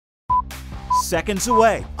seconds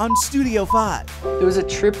away on Studio 5. It was a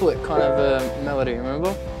triplet kind of a melody,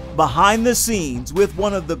 remember? Behind the scenes with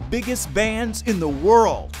one of the biggest bands in the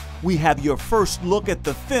world, we have your first look at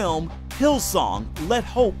the film Hillsong, Let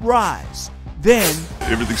Hope Rise. Then,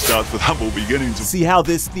 everything starts with humble beginnings. See how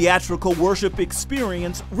this theatrical worship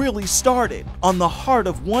experience really started on the heart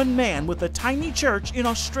of one man with a tiny church in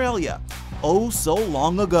Australia, oh so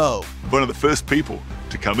long ago. One of the first people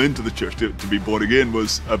to come into the church to be born again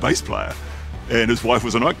was a bass player, and his wife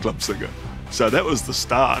was a nightclub singer. So that was the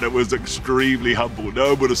start. It was extremely humble.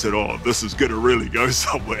 Nobody said, oh, this is going to really go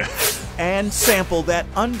somewhere. And sample that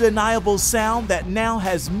undeniable sound that now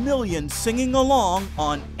has millions singing along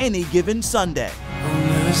on any given Sunday.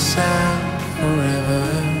 Only sound forever,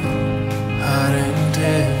 heart and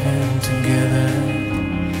heaven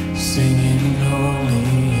together, singing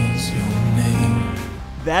holy is your name.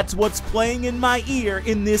 That's what's playing in my ear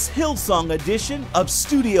in this Hillsong edition of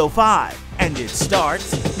Studio 5, and it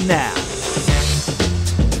starts now.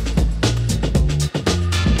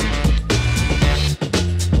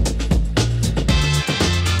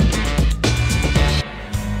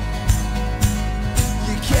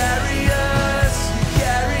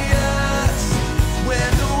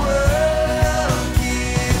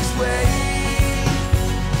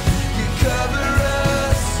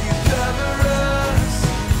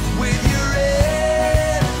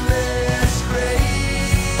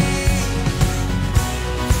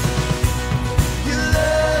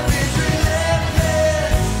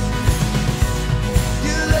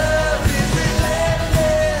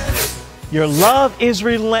 Your love is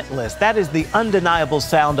relentless. That is the undeniable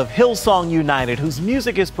sound of Hillsong United, whose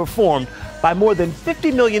music is performed by more than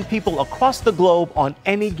 50 million people across the globe on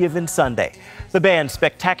any given Sunday. The band's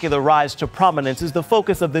spectacular rise to prominence is the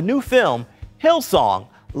focus of the new film, Hillsong,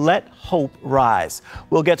 Let Hope Rise.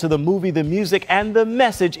 We'll get to the movie, the music, and the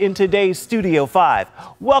message in today's Studio 5.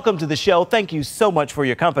 Welcome to the show. Thank you so much for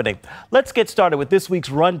your company. Let's get started with this week's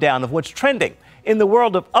rundown of what's trending in the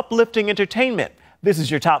world of uplifting entertainment. This is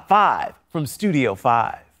your top 5 from Studio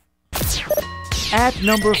 5. At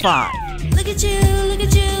number 5. Look at you,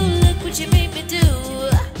 look what you made me do.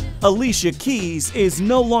 Alicia Keys is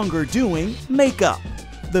no longer doing makeup.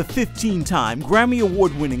 The 15-time Grammy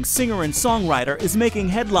Award-winning singer and songwriter is making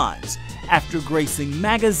headlines after gracing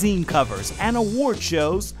magazine covers and award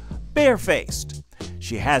shows barefaced.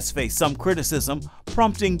 She has faced some criticism,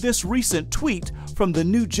 prompting this recent tweet from the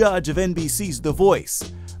new judge of NBC's The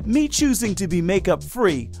Voice. Me choosing to be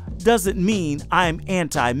makeup-free doesn't mean I'm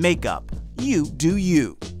anti-makeup. You do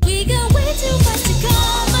you. We got way too much to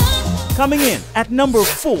cover. Coming in at number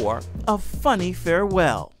 4, A Funny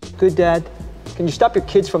Farewell. Good, Dad. Can you stop your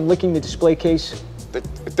kids from licking the display case?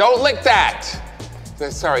 Don't lick that!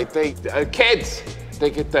 Sorry, kids, they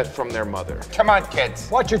get that from their mother. Come on, kids.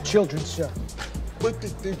 Watch your children, sir.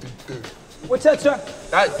 What's that, sir?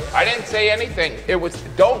 I didn't say anything. It was,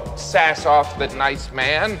 don't sass off the nice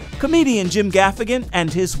man. Comedian Jim Gaffigan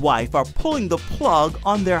and his wife are pulling the plug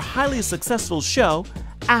on their highly successful show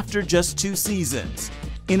after just 2 seasons.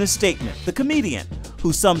 In a statement, the comedian,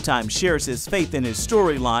 who sometimes shares his faith in his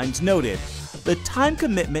storylines, noted, "The time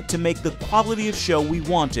commitment to make the quality of show we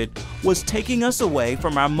wanted was taking us away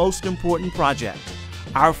from our most important project,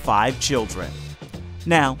 our 5 children."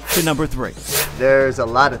 Now to number 3. There's a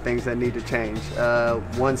lot of things that need to change.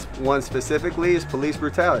 One specifically is police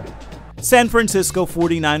brutality. San Francisco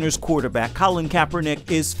 49ers quarterback Colin Kaepernick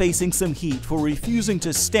is facing some heat for refusing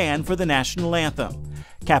to stand for the national anthem.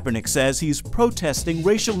 Kaepernick says he's protesting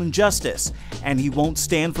racial injustice, and he won't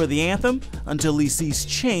stand for the anthem until he sees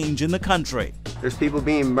change in the country. There's people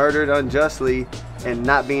being murdered unjustly and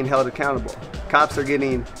not being held accountable. Cops are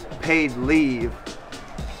getting paid leave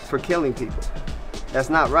for killing people. That's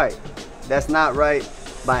not right. That's not right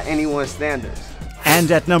by anyone's standards. And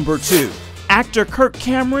at number 2, actor Kirk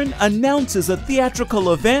Cameron announces a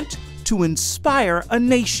theatrical event to inspire a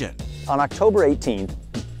nation. On October 18th,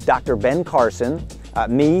 Dr. Ben Carson,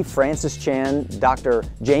 me, Francis Chan, Dr.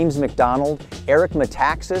 James McDonald, Eric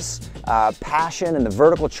Metaxas, Passion, and the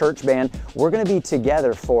Vertical Church Band, we're going to be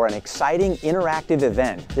together for an exciting interactive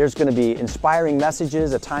event. There's going to be inspiring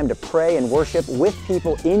messages, a time to pray and worship with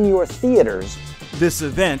people in your theaters. This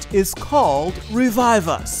event is called Revive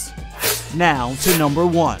Us. Now to number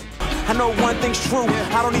 1. I know one thing's true,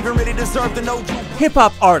 I don't even really deserve to know you.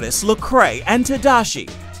 Hip-hop artists Lecrae and Tedashii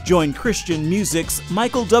join Christian music's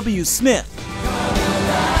Michael W. Smith.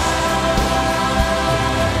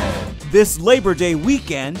 This Labor Day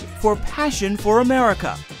weekend for Passion for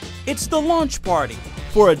America. It's the launch party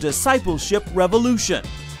for a discipleship revolution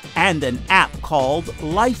and an app called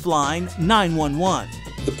Lifeline 911.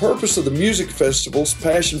 The purpose of the music festival's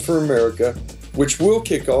Passion for America, which will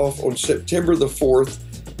kick off on September the 4th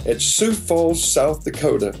at Sioux Falls, South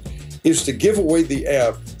Dakota, is to give away the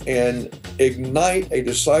app and ignite a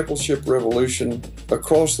discipleship revolution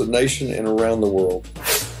across the nation and around the world.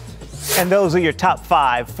 And those are your top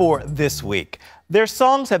 5 for this week. Their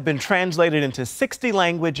songs have been translated into 60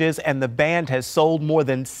 languages, and the band has sold more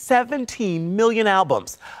than 17 million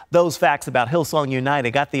albums. Those facts about Hillsong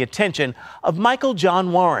United got the attention of Michael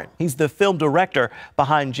John Warren. He's the film director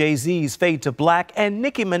behind Jay-Z's Fade to Black and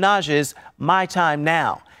Nicki Minaj's My Time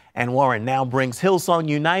Now. And Warren now brings Hillsong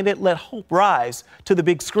United, Let Hope Rise to the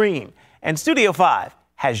big screen. And Studio 5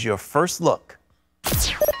 has your first look.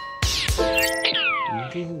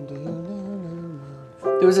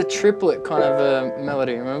 There was a triplet kind of a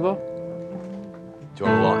melody, remember? Do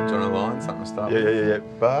you want a line? Do you want a line? Something to start with? Yeah.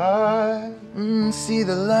 Bye. See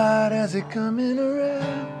the light as it coming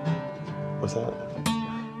around. What's that?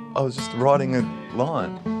 I was just writing a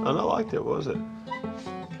line. And I liked it, what was it?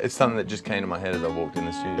 It's something that just came to my head as I walked in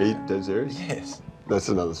the studio. Are you dead serious? Yes. That's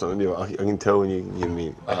another song. I can tell when you give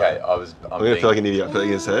me. Okay, I'm gonna feel like an idiot. I feel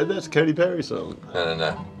like you said that's a Katy Perry song.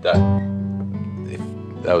 No.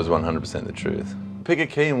 That was 100% the truth. Pick a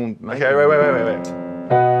key and we'll make Okay,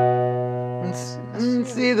 wait.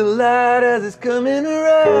 See the light as it's coming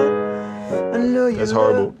around. I know you. That's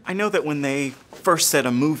horrible. I know that when they first said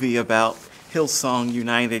a movie about Hillsong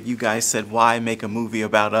United, you guys said, why make a movie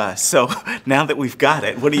about us? So now that we've got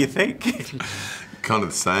it, what do you think? Kind of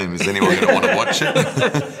the same. Is anyone going to want to watch it?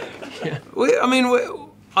 Yeah.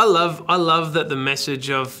 I love that the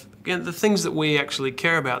message of, again, the things that we actually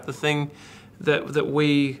care about, the thing that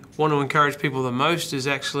we want to encourage people the most is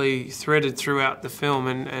actually threaded throughout the film.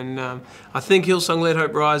 And I think Hillsong Let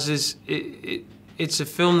Hope Rise it's a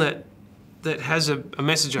film that has a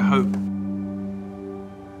message of hope.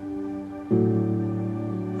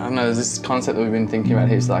 I don't know, there's this concept that we've been thinking about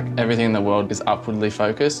here. It's like everything in the world is upwardly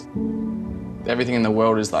focused. Everything in the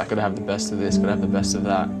world is like, gotta have the best of this, gotta have the best of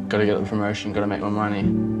that, gotta get the promotion, gotta make more money.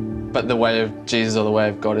 But the way of Jesus or the way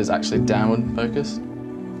of God is actually downward focused.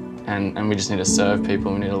 And we just need to serve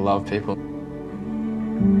people, we need to love people.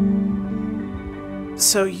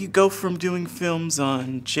 So you go from doing films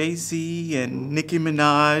on Jay-Z and Nicki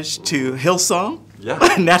Minaj to Hillsong? Yeah.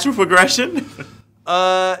 Natural progression?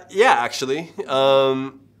 Yeah, actually.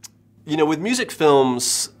 You know, with music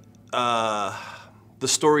films, the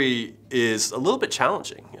story is a little bit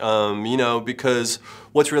challenging, you know, because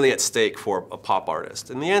what's really at stake for a pop artist?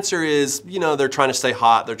 And the answer is, you know, they're trying to stay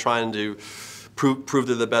hot, they're trying to prove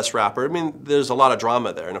they're the best rapper. I mean, there's a lot of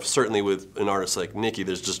drama there, and certainly with an artist like Nicki,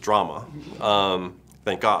 there's just drama.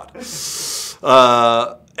 Thank God.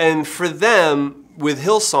 And for them, with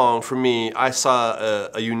Hillsong, for me, I saw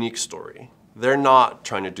a unique story. They're not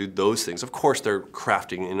trying to do those things. Of course, they're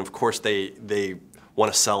crafting, and of course, they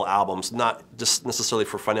want to sell albums, not just necessarily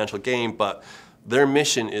for financial gain, but their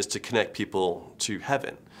mission is to connect people to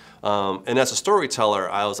heaven. And as a storyteller,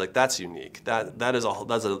 I was like, that's unique. That is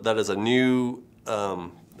a new, I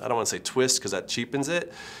don't want to say twist because that cheapens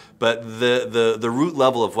it, but the root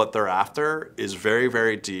level of what they're after is very,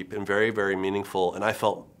 very deep and very, very meaningful, and I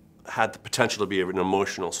felt had the potential to be an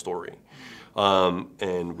emotional story.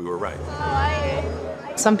 And we were right.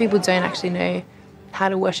 Some people don't actually know how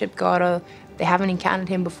to worship God, or they haven't encountered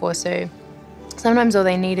Him before, so sometimes all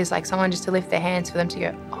they need is like someone just to lift their hands for them to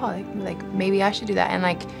go, oh, like maybe I should do that. And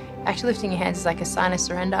like actually lifting your hands is like a sign of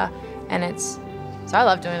surrender, and so I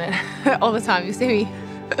love doing it all the time. You see me.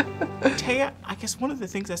 Taya, I guess one of the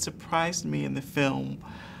things that surprised me in the film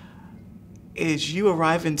is you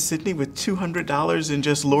arrive in Sydney with $200 and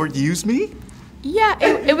just, Lord, use me? Yeah,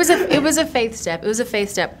 it was a faith step. It was a faith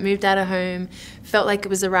step. Moved out of home, felt like it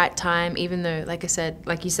was the right time, even though, like you said,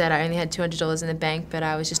 I only had $200 in the bank, but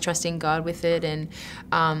I was just trusting God with it, and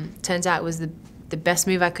turns out it was the best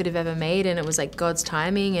move I could have ever made, and it was like God's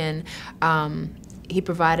timing, and He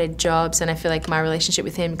provided jobs, and I feel like my relationship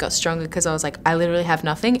with Him got stronger because I was like, I literally have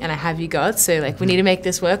nothing, and I have you, God, so like we need to make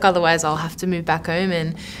this work, otherwise I'll have to move back home.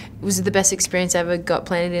 And it was the best experience ever. Got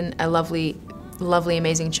planted in a lovely,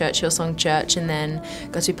 amazing church, Hillsong Church, and then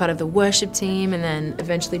got to be part of the worship team, and then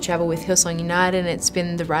eventually travel with Hillsong United, and it's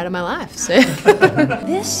been the ride of my life. So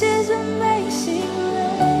This is amazing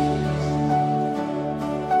grace.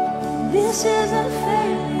 This is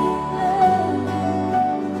unfailing love.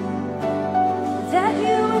 That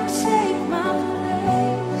you would take my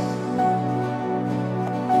place.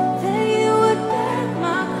 That you would bear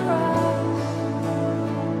my cross.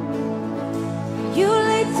 You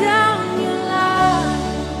laid down your life.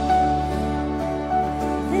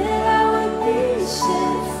 That I would be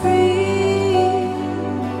set free.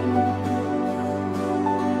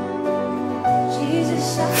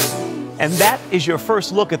 And that is your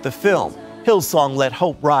first look at the film. Hillsong Let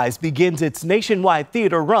Hope Rise begins its nationwide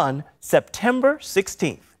theater run September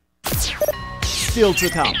 16th. Still to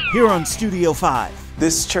come here on Studio 5.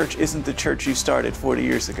 This church isn't the church you started 40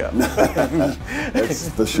 years ago. That's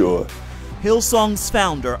for sure. Hillsong's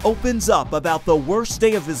founder opens up about the worst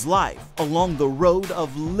day of his life along the road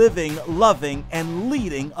of living, loving, and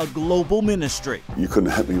leading a global ministry. You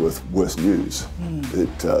couldn't hit me with worse news.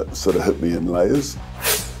 It sort of hit me in layers.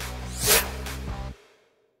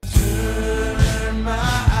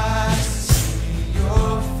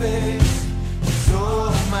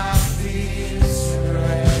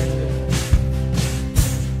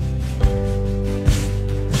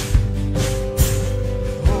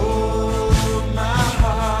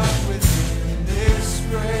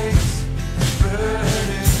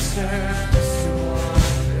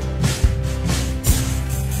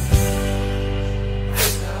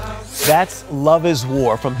 That's Love is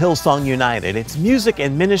War from Hillsong United. Its music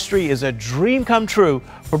and ministry is a dream come true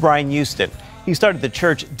for Brian Houston. He started the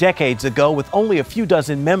church decades ago with only a few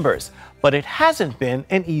dozen members, but it hasn't been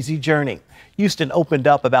an easy journey. Houston opened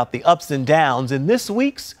up about the ups and downs in this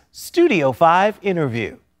week's Studio 5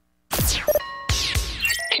 interview.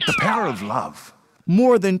 The power of love.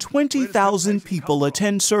 More than 20,000 people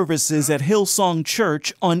attend services at Hillsong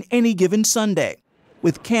Church on any given Sunday,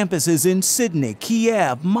 with campuses in Sydney,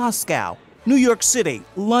 Kiev, Moscow, New York City,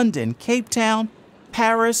 London, Cape Town,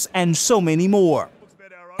 Paris, and so many more.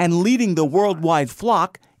 And leading the worldwide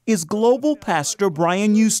flock is global pastor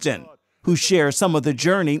Brian Houston, who shares some of the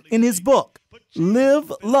journey in his book,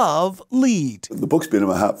 Live, Love, Lead. The book's been in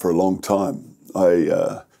my heart for a long time. I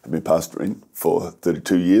have been pastoring for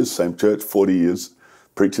 32 years, same church, 40 years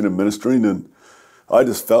preaching and ministering, and I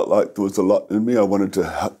just felt like there was a lot in me I wanted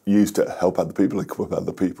to use to help other people, equip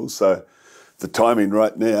other people. So the timing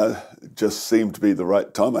right now just seemed to be the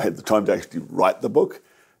right time. I had the time to actually write the book.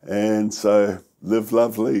 And so Live,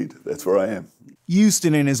 Love, Lead, that's where I am.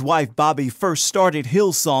 Houston and his wife Bobby first started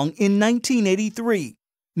Hillsong in 1983,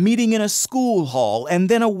 meeting in a school hall and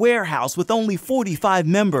then a warehouse with only 45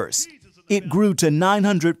 members. It grew to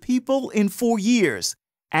 900 people in 4 years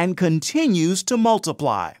and continues to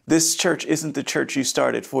multiply. This church isn't the church you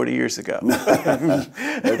started 40 years ago.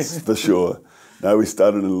 That's for sure. No, we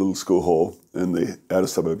started in a little school hall in the outer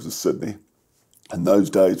suburbs of Sydney. In those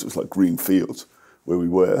days, it was like green fields where we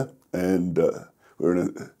were. And we were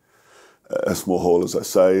in a small hall, as I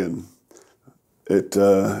say, and it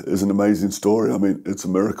is an amazing story. I mean, it's a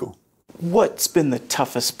miracle. What's been the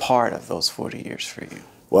toughest part of those 40 years for you?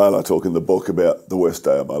 Well, I talk in the book about the worst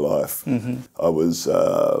day of my life. I was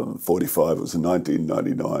 45, it was in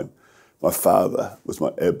 1999. My father was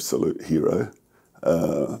my absolute hero.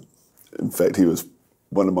 In fact, he was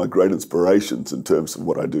one of my great inspirations in terms of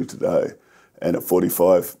what I do today. And at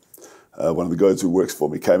 45, one of the guys who works for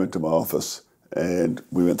me came into my office and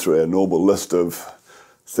we went through our normal list of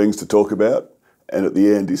things to talk about. And at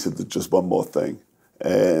the end, he said, there's just one more thing.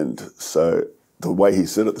 And so the way he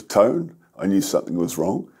said it, the tone, I knew something was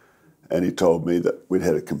wrong, and he told me that we'd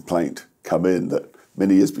had a complaint come in that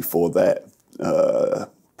many years before that,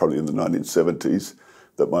 probably in the 1970s,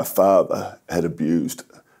 that my father had abused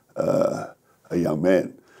a young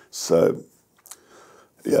man. So,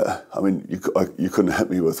 yeah, I mean, you couldn't hit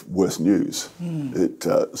me with worse news. It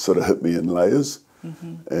sort of hit me in layers,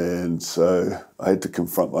 and so I had to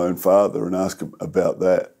confront my own father and ask him about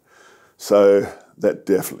that. So that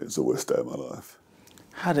definitely is the worst day of my life.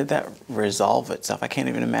 How did that resolve itself? I can't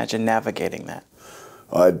even imagine navigating that.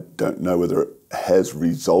 I don't know whether it has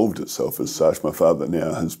resolved itself as such. My father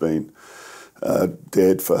now has been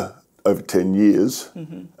dead for over 10 years,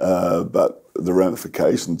 but the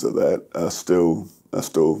ramifications of that are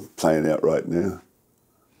still playing out right now.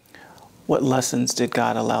 What lessons did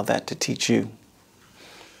God allow that to teach you?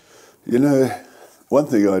 You know, one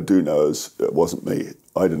thing I do know is it wasn't me.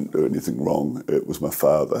 I didn't do anything wrong. It was my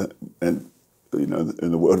father. And you know,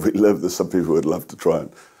 in the world we live, there's some people who would love to try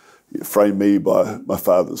and frame me by my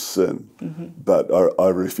father's sin, but I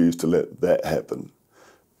refuse to let that happen.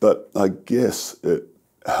 But I guess it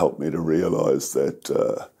helped me to realise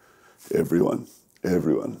that everyone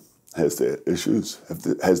has their issues,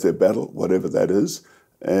 has their battle, whatever that is,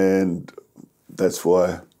 and that's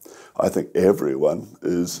why I think everyone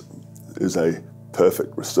is a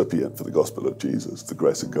perfect recipient for the gospel of Jesus, the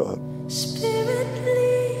grace of God. Spirit,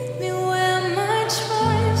 lead me where my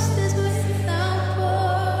trust is without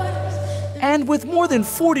borders. And with more than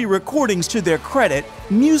 40 recordings to their credit,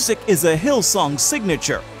 music is a Hillsong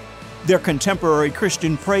signature. Their contemporary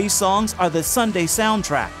Christian praise songs are the Sunday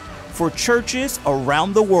soundtrack for churches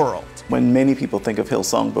around the world. when many people think of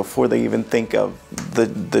Hillsong before they even think of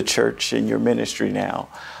the church and your ministry now,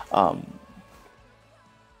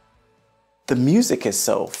 the music is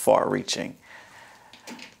so far-reaching.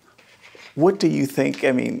 What do you think?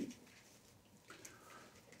 I mean,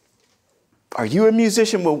 are you a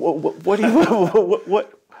musician? What do you?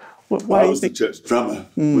 I was the church drummer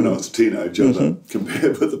when I was a teenager, but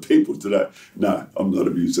compared with the people today, no, I'm not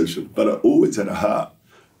a musician. But I always had a heart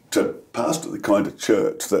to pastor the kind of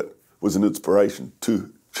church that was an inspiration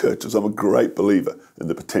to churches. I'm a great believer in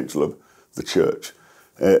the potential of the church,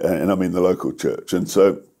 and I mean the local church. And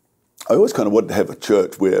so I always kind of wanted to have a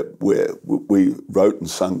church where we wrote and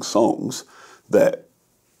sung songs that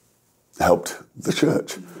helped the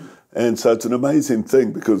church. And so it's an amazing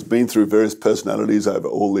thing because been through various personalities over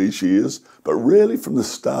all these years, but really from the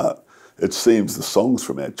start, it seems the songs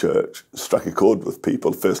from our church struck a chord with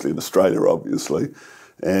people, firstly in Australia, obviously,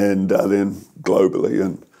 and then globally.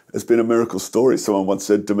 And it's been a miracle story. Someone once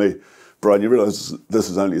said to me, Brian, you realise this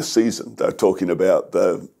is only a season. They're talking about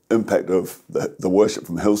the impact of the worship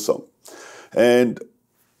from Hillsong. And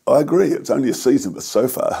I agree, it's only a season, but so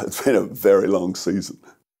far it's been a very long season.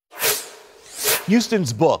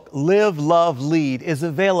 Houston's book, Live, Love, Lead, is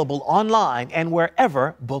available online and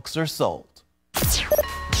wherever books are sold.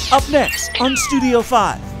 Up next on Studio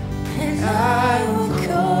 5. And I will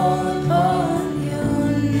call upon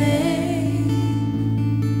your name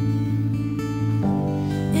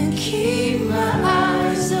and keep my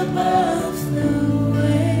eyes above the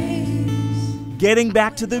waves. Getting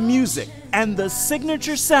back to the music and the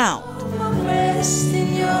signature sound. Rest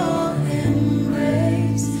in your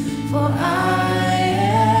embrace, for I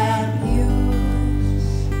am yours.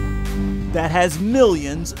 That has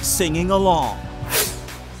millions singing along.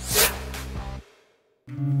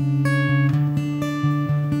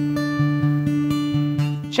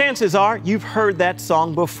 Chances are you've heard that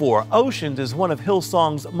song before. Oceans is one of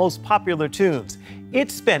Hillsong's most popular tunes. It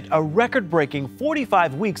spent a record-breaking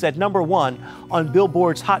 45 weeks at #1 on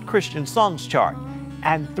Billboard's Hot Christian Songs chart.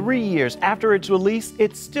 And 3 years after its release,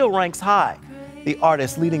 it still ranks high. The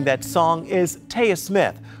artist leading that song is Taya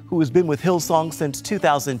Smith, who has been with Hillsong since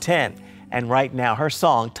 2010. And right now, her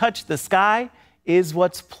song, Touch the Sky, is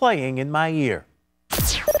what's playing in my ear.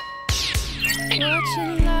 Watching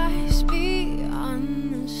lights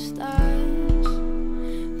beyond the stars,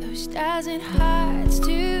 those stars and heights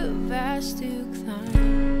too vast to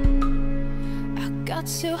climb. I got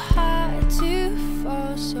so high to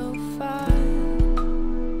fall so far,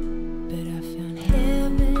 but I found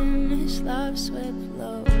heaven as love swept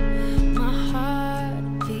low. My heart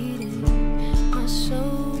beating, my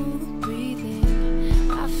soul breathing.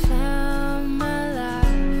 I found my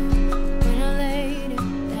life when I laid it down.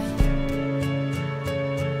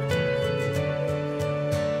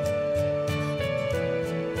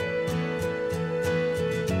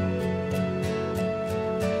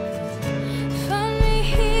 Found me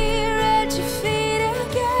here at your feet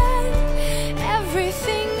again.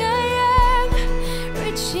 Everything I am,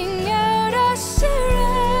 reaching out, I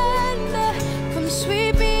surrender. Come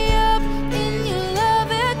sweep me up in your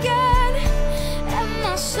love again, and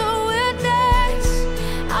my soul will dance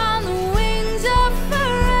on the wings of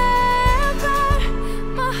forever.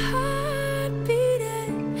 My heart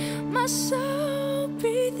beating, my soul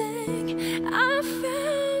breathing. I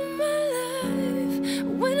found my life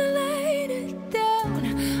when I laid it down.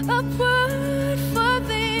 Upward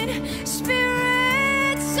falling,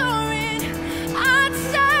 spirit soaring. I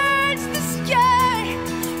touch the sky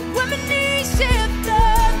when my knees hit the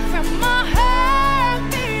ground. My heart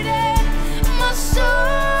beating, my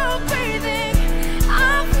soul breathing. I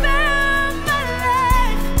found my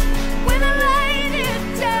life when I laid it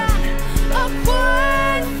down.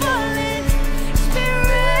 Upward falling,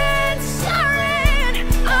 spirit soaring.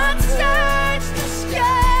 I touch the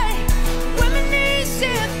sky when my knees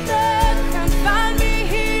hit the ground. Find me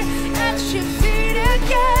here at your feet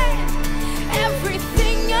again.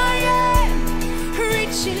 Everything I am,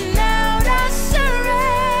 reaching out, I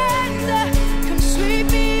surrender. Come sweep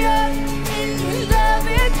me up in your love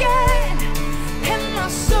again, and my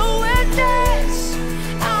soul will dance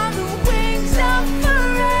on the wings of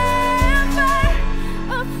forever.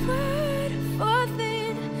 Upward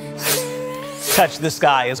falling, spirit. Touch the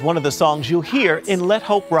Sky is one of the songs you'll hear in Let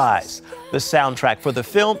Hope Rise. The soundtrack for the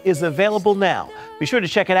film is available now. Be sure to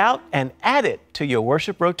check it out and add it to your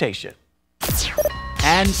worship rotation.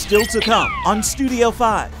 And still to come on Studio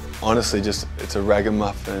 5. Honestly, it's a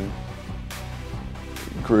ragamuffin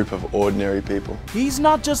group of ordinary people. He's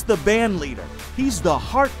not just the band leader, he's the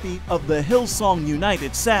heartbeat of the Hillsong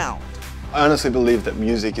United sound. I honestly believe that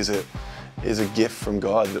music is a gift from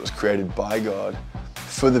God, that was created by God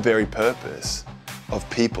for the very purpose of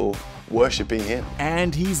people worshiping Him.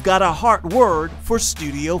 And he's got a heart word for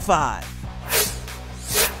Studio 5.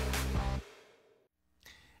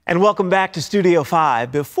 And welcome back to Studio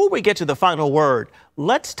 5. Before we get to the final word,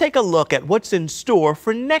 let's take a look at what's in store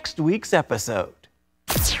for next week's episode.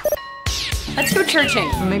 Let's go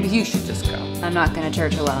churching. Maybe you should just go. I'm not going to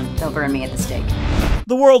church alone. They'll burn me at the stake.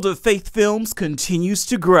 The world of faith films continues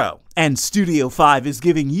to grow, and Studio 5 is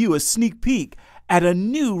giving you a sneak peek at a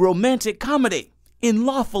new romantic comedy in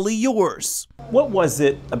Lawfully Yours. What was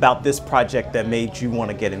it about this project that made you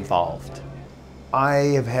want to get involved?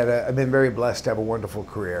 I've been very blessed to have a wonderful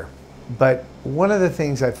career. But one of the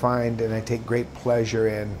things I find and I take great pleasure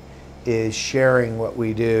in is sharing what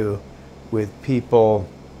we do with people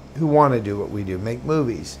who want to do what we do, make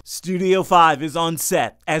movies. Studio 5 is on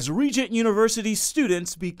set as Regent University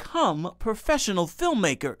students become professional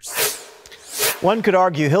filmmakers. One could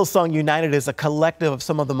argue Hillsong United is a collective of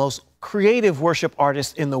some of the most creative worship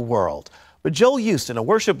artists in the world. But Joel Houston, a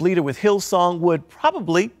worship leader with Hillsong, would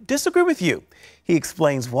probably disagree with you. He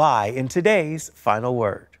explains why in today's final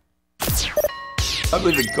word. I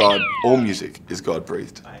believe that God, all music is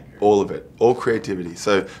God-breathed. All of it, all creativity.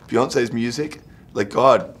 So Beyonce's music, like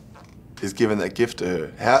God is given that gift to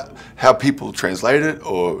her. How people translate it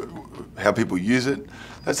or how people use it,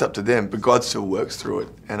 that's up to them, but God still works through it.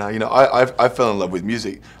 And I fell in love with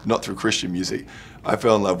music, not through Christian music. I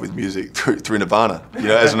fell in love with music through Nirvana,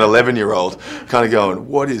 as an 11-year-old, kind of going,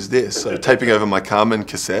 what is this? So taping over my Carmen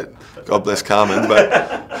cassette, God bless Carmen,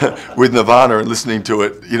 but with Nirvana and listening to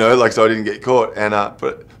it, so I didn't get caught. And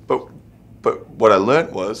but what I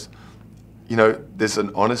learned was, there's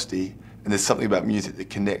an honesty and there's something about music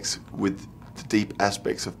that connects with the deep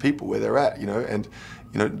aspects of people where they're at, and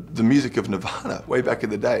the music of Nirvana way back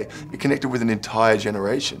in the day, it connected with an entire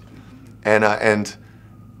generation, and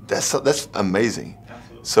that's amazing.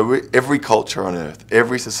 So every culture on earth,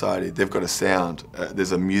 every society, they've got a sound.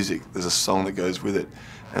 There's a music, there's a song that goes with it,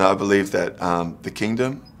 and I believe that the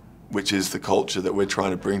kingdom, which is the culture that we're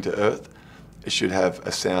trying to bring to earth, it should have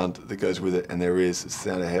a sound that goes with it, and there is. It's the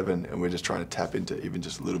sound of heaven, and we're just trying to tap into even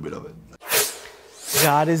just a little bit of it.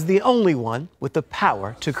 God is the only one with the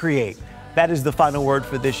power to create. That is the final word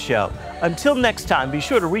for this show. Until next time, be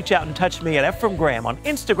sure to reach out and touch me at Ephraim Graham on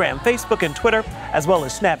Instagram, Facebook, and Twitter, as well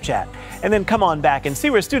as Snapchat. And then come on back and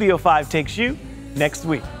see where Studio 5 takes you next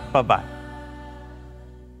week. Bye-bye.